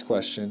last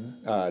question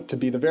to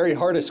be the very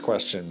hardest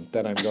question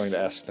that I'm going to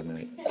ask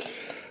tonight.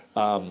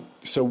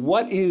 So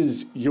what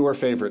is your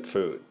favorite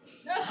food?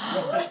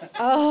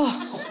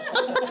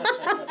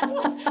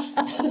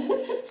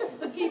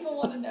 The people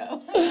want to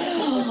know.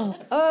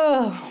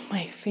 Oh,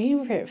 my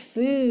favorite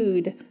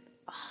food.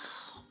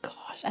 Oh,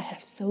 gosh, I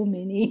have so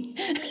many.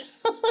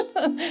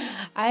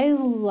 I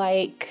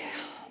like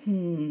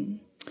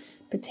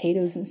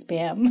potatoes and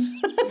Spam.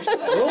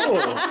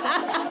 Oh.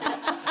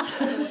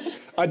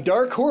 A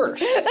dark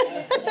horse.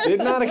 Did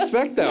not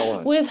expect that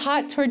one. With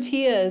hot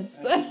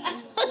tortillas.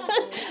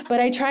 But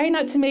I try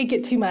not to make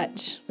it too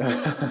much.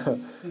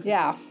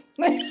 Yeah.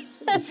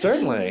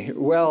 Certainly.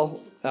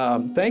 Well,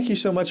 thank you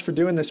so much for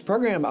doing this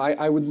program.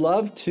 I would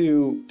love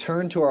to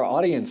turn to our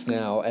audience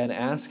now and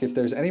ask if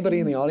there's anybody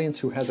in the audience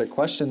who has a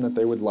question that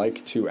they would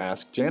like to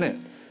ask Janet.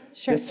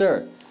 Sure. Yes,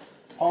 sir.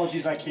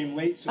 Apologies, I came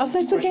late, so this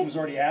that's question okay. was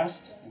already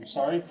asked. I'm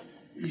sorry.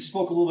 You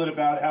spoke a little bit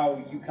about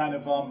how you kind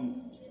of,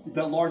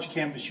 that large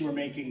canvas you were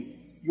making,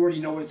 you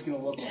already know what it's going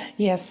to look like.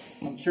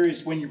 Yes. I'm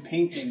curious, when you're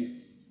painting,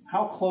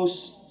 how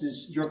close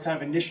does your kind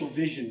of initial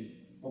vision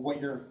of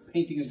what your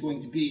painting is going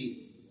to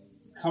be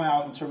come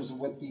out in terms of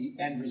what the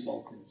end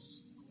result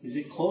is? Is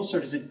it close,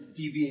 or does it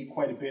deviate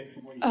quite a bit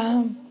from what you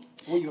started,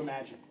 what you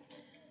imagine?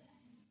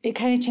 It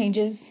kind of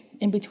changes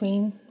in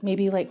between,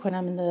 maybe like when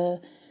I'm in the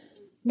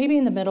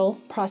middle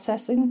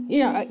processing,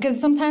 because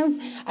sometimes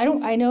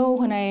I know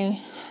when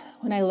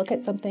I look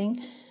at something,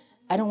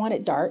 I don't want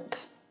it dark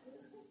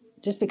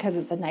just because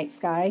it's a night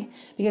sky,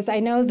 because I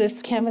know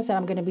this canvas that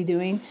I'm going to be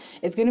doing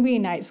is going to be a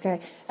night sky.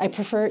 I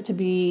prefer it to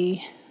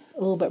be a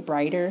little bit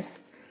brighter.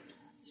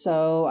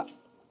 So,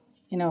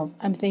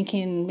 I'm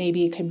thinking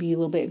maybe it could be a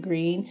little bit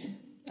green.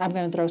 I'm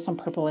going to throw some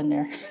purple in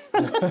there.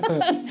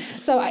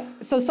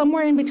 So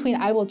somewhere in between,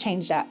 I will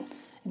change that.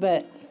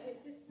 But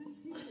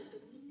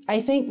I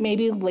think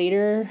maybe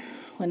later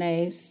when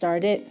I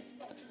start it,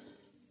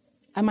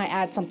 I might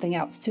add something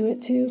else to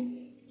it too.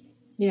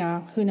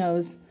 Yeah, who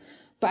knows?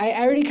 But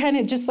I already kind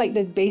of just like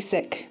the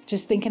basic,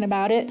 just thinking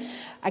about it,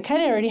 I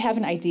kind of already have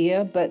an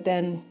idea, but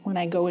then when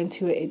I go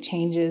into it, it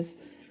changes,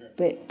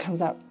 but it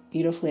comes out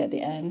beautifully at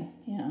the end.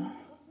 Yeah.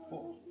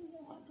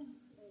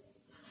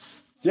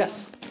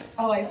 Yes.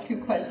 Oh, I have two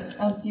questions.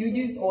 Do you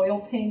use oil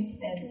paints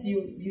and do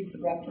you use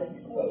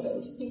reference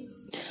photos?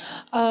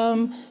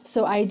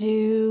 So I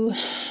do.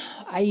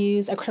 I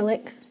use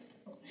acrylic.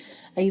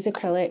 Oil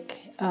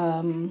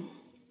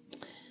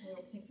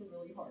paints are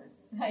really hard.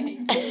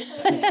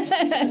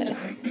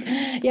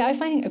 Yeah, I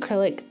find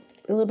acrylic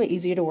a little bit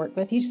easier to work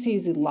with. You just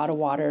use a lot of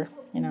water,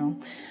 you know.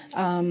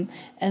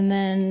 And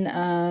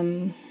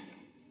then,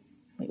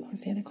 wait, what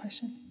was the other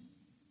question?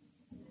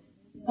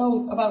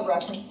 Oh, about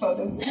reference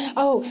photos.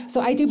 Oh,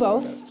 so I do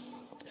both.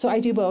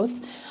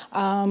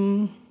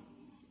 I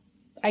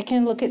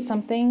can look at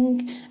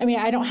something. I mean,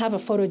 I don't have a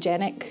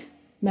photogenic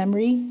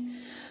memory,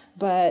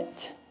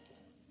 but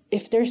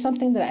if there's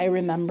something that I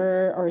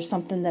remember or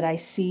something that I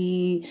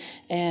see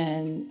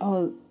and,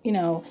 oh, you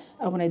know,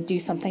 I want to do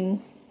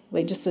something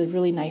like just a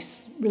really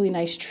nice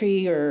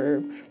tree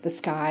or the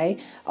sky,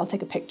 I'll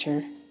take a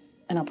picture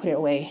and I'll put it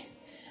away.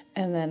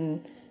 And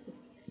then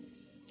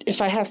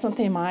if I have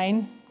something in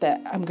mind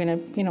that I'm going to,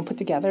 you know, put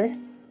together,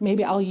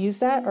 maybe I'll use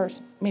that or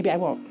maybe I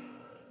won't.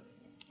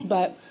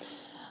 But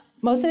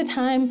most of the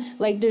time,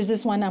 like there's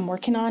this one I'm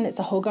working on, it's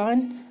a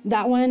hogan.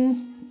 That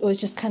one was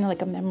just kind of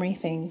like a memory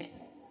thing.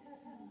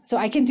 So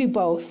I can do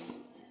both.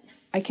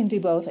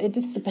 It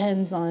just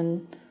depends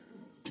on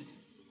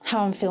how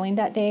I'm feeling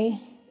that day.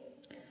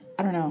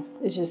 I don't know.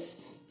 It's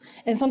just,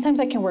 and sometimes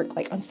I can work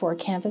like on 4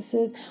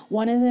 canvases.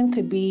 One of them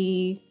could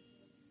be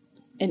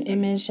an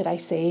image that I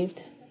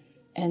saved,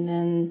 and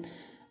then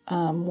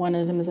one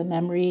of them is a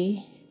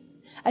memory.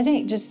 I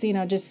think just, you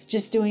know,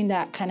 just doing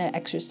that kind of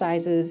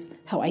exercises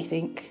how I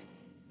think,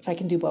 if I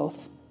can do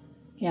both.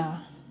 Yeah.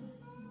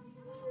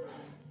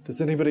 Does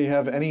anybody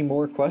have any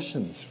more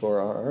questions for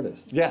our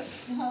artist?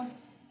 Yes. I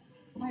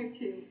have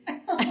two.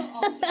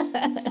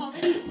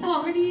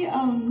 How many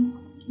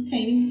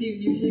paintings do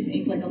you usually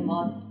paint, like a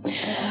month,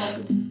 unless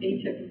it's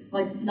atypical,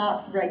 like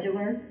not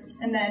regular?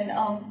 And then,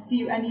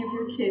 do any of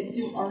your kids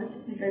do art?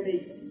 Like, are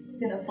they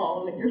gonna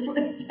follow in your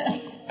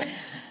footsteps?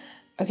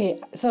 Okay,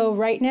 so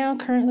right now,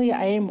 currently,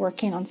 I am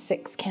working on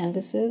 6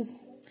 canvases.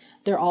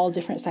 They're all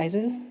different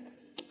sizes.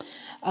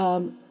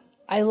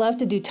 I love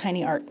to do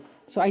tiny art.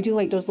 So I do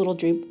like those little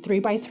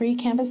 3x3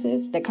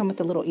 canvases that come with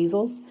the little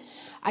easels.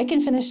 I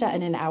can finish that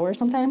in an hour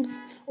sometimes,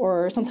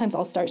 or sometimes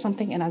I'll start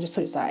something and I'll just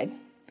put it aside.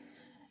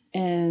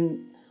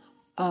 And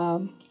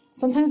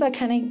sometimes I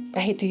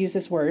hate to use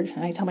this word,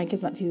 and I tell my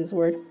kids not to use this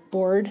word,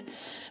 bored.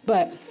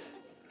 But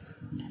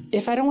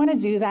if I don't want to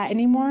do that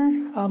anymore,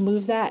 I'll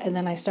move that and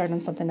then I start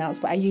on something else.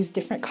 But I use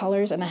different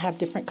colors and I have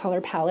different color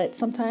palettes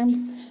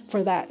sometimes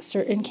for that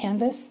certain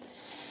canvas.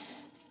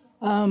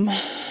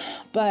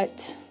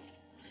 But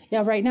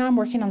yeah, right now I'm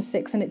working on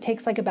 6 and it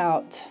takes like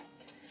about,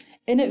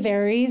 and it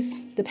varies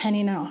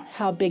depending on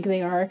how big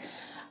they are.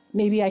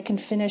 Maybe I can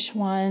finish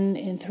one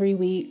in 3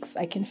 weeks.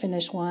 I can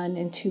finish one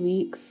in 2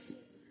 weeks.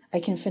 I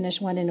can finish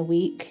one in a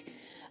week.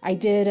 I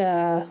did,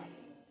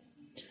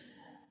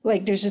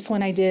 there's just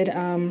one I did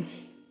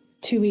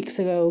 2 weeks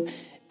ago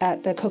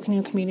at the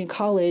Coconino Community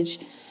College.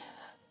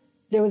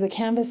 There was a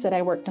canvas that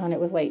I worked on. It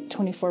was like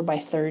 24 by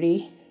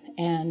 30,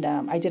 and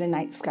I did a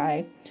night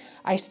sky.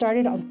 I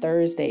started on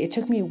Thursday. It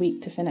took me a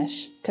week to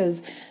finish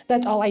because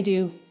that's all I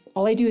do.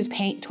 All I do is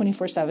paint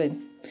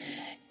 24/7.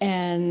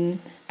 And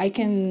I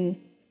can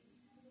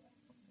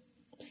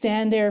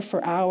stand there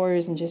for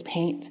hours and just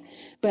paint.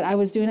 But I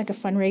was doing like a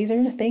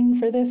fundraiser thing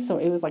for this, so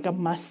it was like a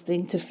must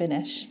thing to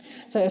finish.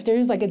 So if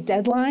there's like a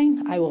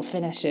deadline, I will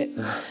finish it.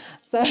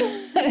 So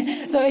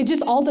it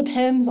just all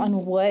depends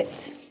on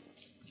what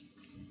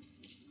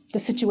the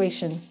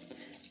situation.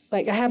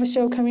 Like I have a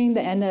show coming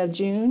the end of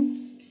June.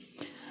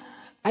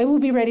 I will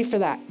be ready for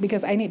that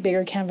because I need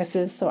bigger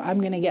canvases, so I'm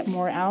going to get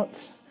more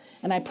out.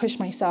 And I push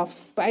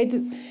myself. But I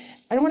don't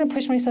want to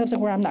push myself to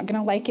where I'm not going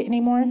to like it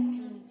anymore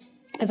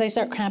because I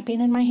start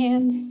cramping in my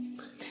hands.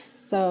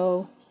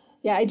 So,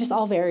 yeah, it just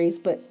all varies.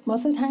 But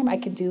most of the time I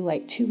can do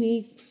like 2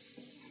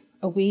 weeks,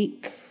 a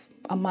week,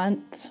 a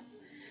month.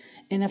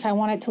 And if I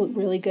want it to look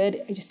really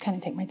good, I just kind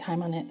of take my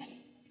time on it.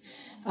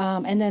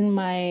 And then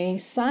my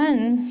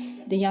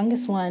son, the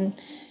youngest one,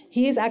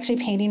 he is actually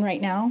painting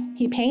right now.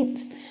 He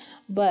paints,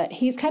 but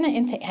he's kind of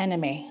into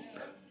anime.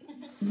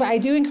 But I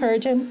do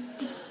encourage him.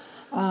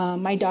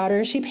 My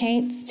daughter, she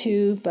paints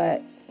too,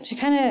 but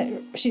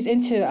she's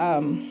into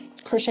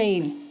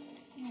crocheting.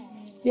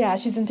 Yeah,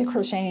 she's into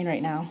crocheting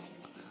right now.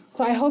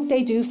 So I hope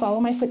they do follow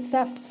my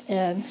footsteps.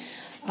 And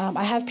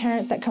I have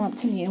parents that come up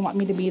to me and want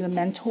me to be the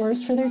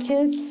mentors for their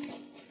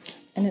kids.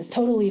 And it's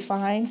totally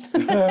fine.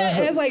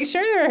 It's like,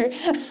 sure.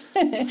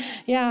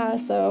 Yeah,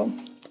 so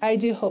I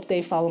do hope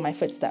they follow my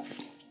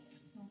footsteps.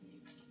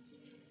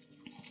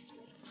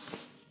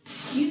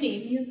 Do you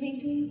name your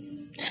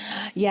paintings?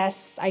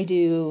 Yes, I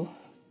do.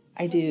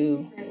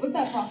 What's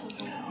that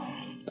process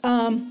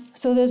like?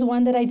 So there's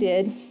one that I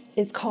did.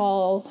 It's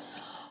called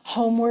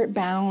Homeward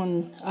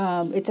Bound.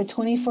 It's a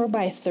 24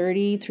 by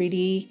 30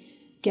 3D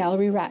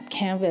gallery wrap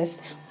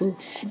canvas. Ooh.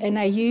 And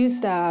I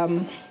used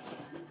a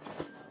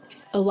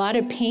lot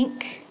of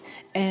pink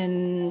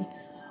and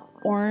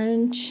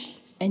orange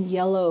and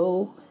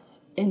yellow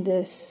in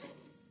this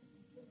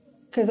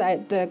because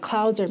the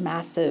clouds are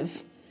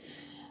massive.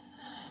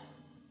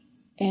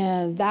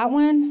 And that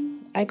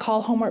one I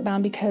call homeward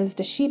bound because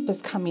the sheep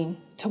is coming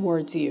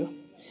towards you.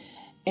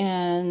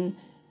 And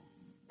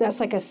that's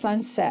like a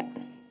sunset.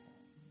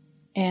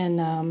 And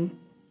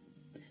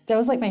that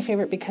was like my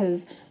favorite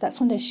because that's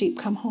when the sheep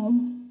come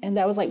home. And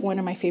that was like one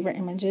of my favorite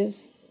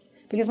images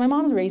because my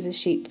mom raises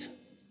sheep.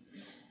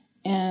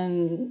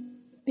 And,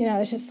 you know,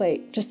 it's just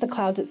like, just the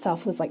clouds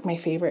itself was like my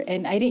favorite.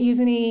 And I didn't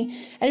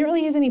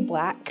really use any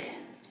black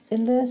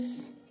in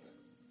this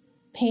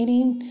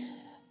painting.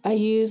 I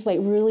used like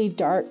really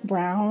dark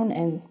brown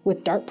and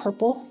with dark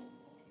purple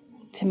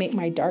to make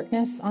my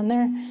darkness on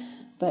there.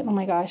 But oh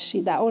my gosh,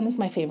 that one is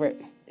my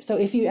favorite. So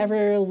if you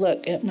ever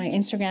look at my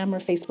Instagram or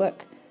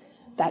Facebook,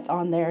 that's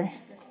on there.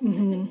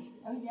 Mm-hmm.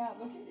 Oh yeah,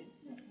 what's your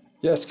Instagram?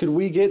 Yes, could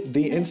we get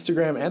the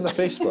Instagram and the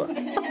Facebook?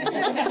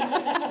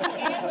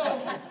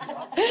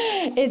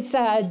 It's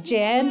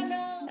Jan.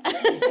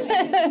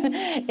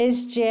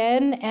 It's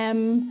Jan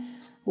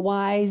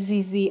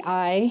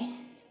MYZZI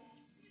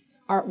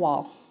Art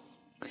Wall.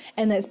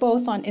 And it's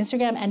both on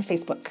Instagram and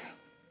Facebook.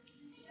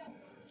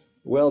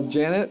 Well,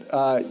 Janet,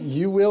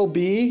 you will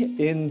be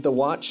in the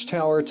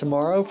Watchtower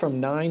tomorrow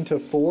from 9 to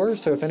 4.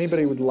 So if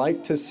anybody would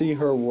like to see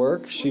her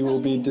work, she will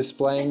be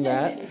displaying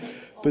that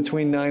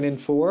between 9 and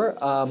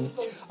 4. I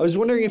was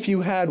wondering if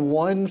you had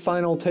one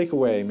final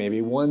takeaway,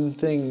 maybe one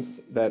thing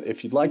that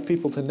if you'd like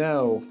people to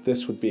know,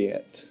 this would be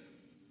it.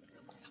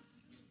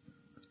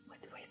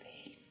 What do I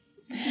say?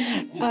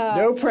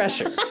 No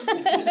pressure.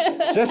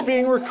 Just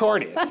being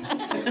recorded.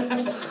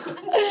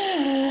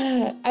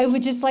 I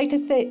would just like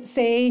to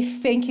say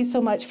thank you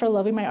so much for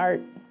loving my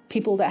art.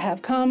 People that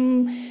have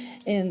come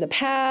in the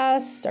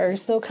past are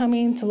still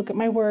coming to look at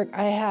my work.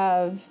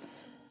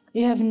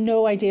 You have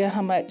no idea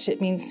how much it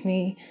means to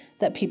me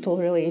that people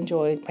really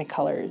enjoyed my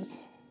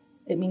colors.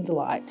 It means a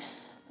lot.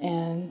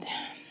 And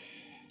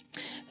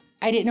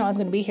I didn't know I was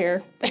going to be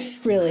here,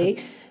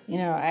 really. You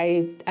know,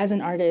 as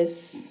an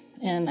artist,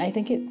 and I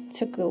think it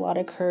took a lot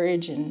of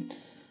courage and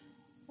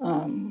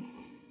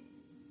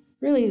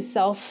really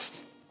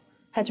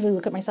had to really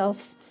look at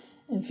myself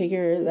and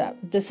figure that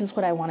this is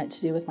what I wanted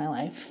to do with my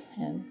life.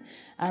 And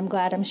I'm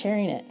glad I'm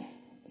sharing it.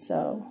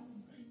 So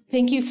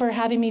thank you for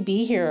having me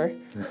be here.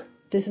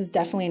 This is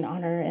definitely an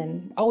honor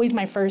and always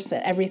my first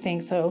at everything.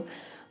 So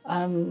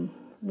I'm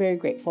very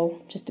grateful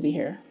just to be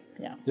here.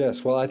 Yeah.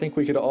 Yes, well, I think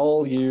we could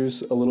all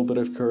use a little bit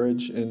of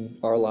courage in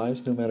our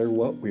lives, no matter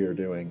what we are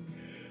doing.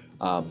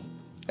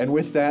 And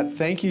with that,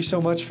 thank you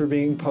so much for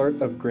being part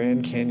of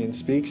Grand Canyon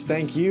Speaks.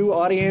 Thank you,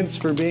 audience,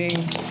 for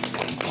being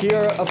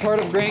here, a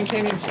part of Grand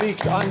Canyon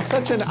Speaks on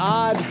such an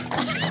odd,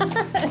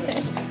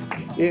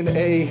 in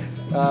a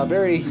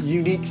very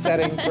unique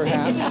setting,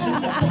 perhaps.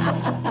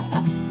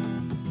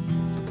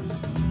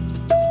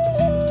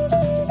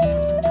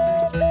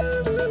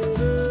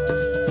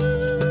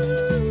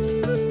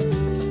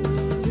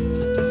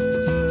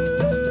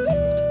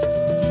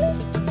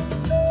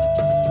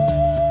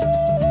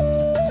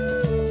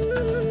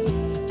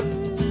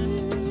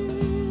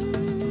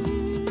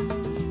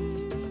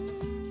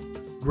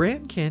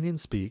 Grand Canyon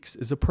Speaks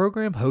is a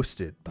program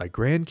hosted by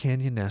Grand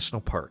Canyon National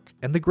Park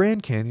and the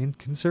Grand Canyon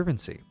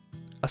Conservancy.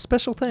 A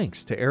special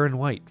thanks to Aaron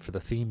White for the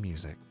theme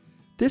music.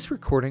 This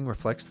recording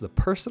reflects the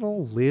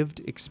personal lived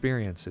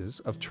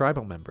experiences of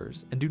tribal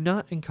members and do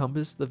not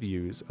encompass the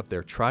views of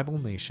their tribal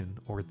nation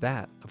or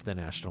that of the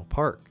national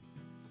park.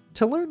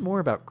 To learn more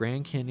about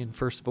Grand Canyon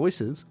First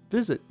Voices,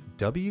 visit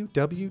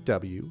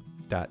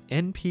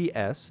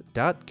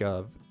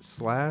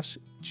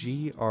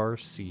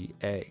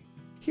www.nps.gov/GRCA.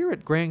 Here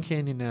at Grand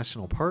Canyon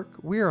National Park,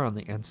 we are on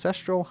the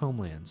ancestral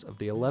homelands of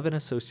the 11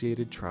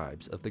 associated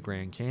tribes of the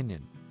Grand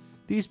Canyon.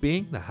 These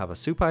being the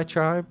Havasupai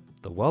tribe,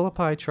 the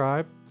Wallapai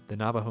tribe, the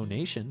Navajo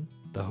Nation,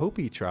 the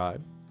Hopi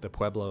tribe, the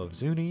Pueblo of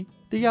Zuni,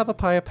 the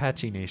Yavapai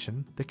Apache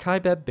Nation, the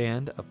Kaibeb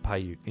Band of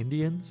Paiute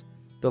Indians,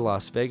 the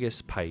Las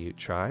Vegas Paiute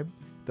tribe,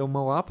 the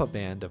Moapa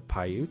Band of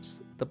Paiutes,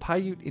 the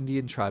Paiute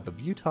Indian tribe of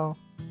Utah,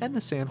 and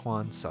the San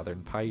Juan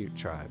Southern Paiute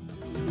tribe.